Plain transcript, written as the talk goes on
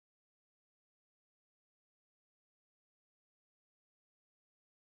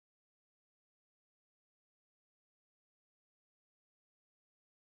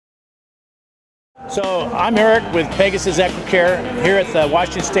So I'm Eric with Pegasus Equicare here at the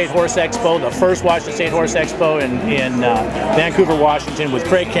Washington State Horse Expo, the first Washington State Horse Expo in Vancouver, Washington, with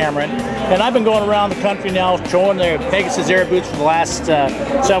Craig Cameron. And I've been going around the country now showing the Pegasus Airboots for the last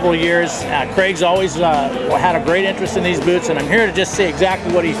several years. Craig's always had a great interest in these boots, and I'm here to just say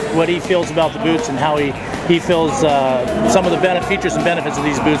exactly what he feels about the boots and how he feels some of the features and benefits of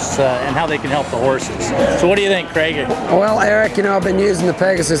these boots and how they can help the horses. So what do you think, Craig? Well, Eric, I've been using the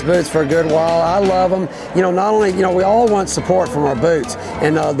Pegasus boots for a good while. I love them. Not only, we all want support from our boots,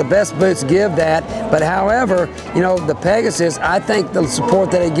 and the best boots give that, but however, the Pegasus, I think the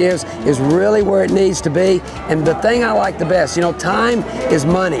support that it gives is really where it needs to be. And the thing I like the best, time is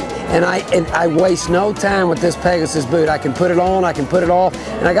money, and I waste no time with this Pegasus boot. I can put it on, I can put it off,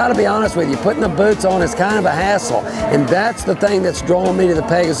 and I got to be honest with you, putting the boots on is kind of a hassle, and that's the thing that's drawing me to the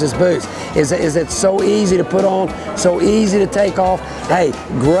Pegasus boots, is it's so easy to put on, so easy to take off. Hey,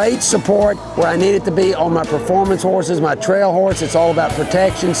 great support where I need it to be on my performance horses, my trail horse. It's all about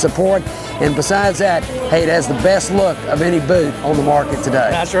protection, support, and besides that, hey, it has the best look of any boot on the market today.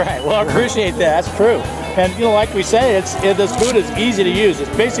 That's right. Well, I appreciate that. That's true. And like we say, this boot is easy to use.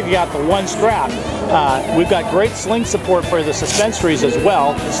 It's basically got the one strap. We've got great sling support for the suspensories as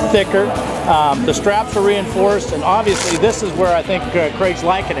well. It's thicker. The straps are reinforced, and obviously this is where I think Craig's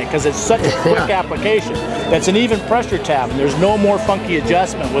liking it, because it's such a quick application. That's an even pressure tab, and there's no more funky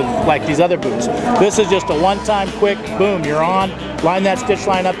adjustment with like these other boots. This is just a one-time quick, boom, you're on. Line that stitch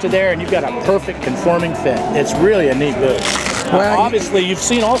line up to there, and you've got a perfect conforming fit. It's really a neat boot. Well, obviously,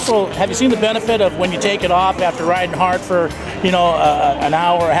 have you seen the benefit of when you take it off after riding hard for, an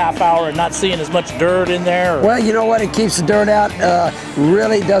hour, a half hour, and not seeing as much dirt in there? Or? Well, you know what? It keeps the dirt out,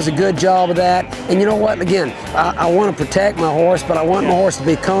 really does a good job of that. And you know what? Again, I want to protect my horse, but I want my horse to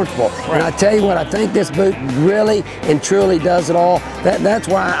be comfortable. Right. And I tell you what, I think this boot really and truly does it all. That's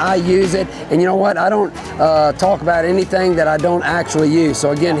why I use it. And you know what? I don't talk about anything that I don't actually use.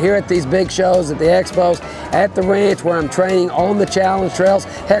 So again, here at these big shows, at the expos, at the ranch where I'm training on the challenge trails,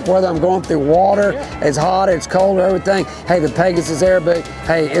 heck, whether I'm going through water, it's hot, it's cold, or everything, hey, the Pegasus Airboot,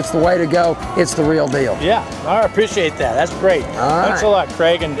 hey, it's the way to go. It's the real deal. Yeah, I appreciate that. That's great. Thanks a lot,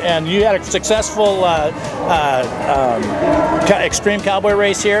 Craig. And you had a successful extreme cowboy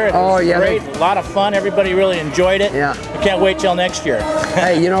race here. Oh, yeah. Great. A lot of fun. Everybody really enjoyed it. Yeah. I can't wait till next year.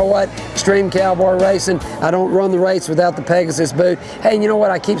 Hey, you know what? Extreme cowboy racing, I don't run the race without the Pegasus boot. Hey, and you know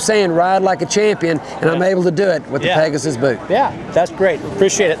what? I keep saying ride like a champion, and I'm able to do it with the Pegasus boot. Yeah, that's great.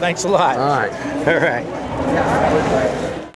 Appreciate it. Thanks a lot. All right. All right.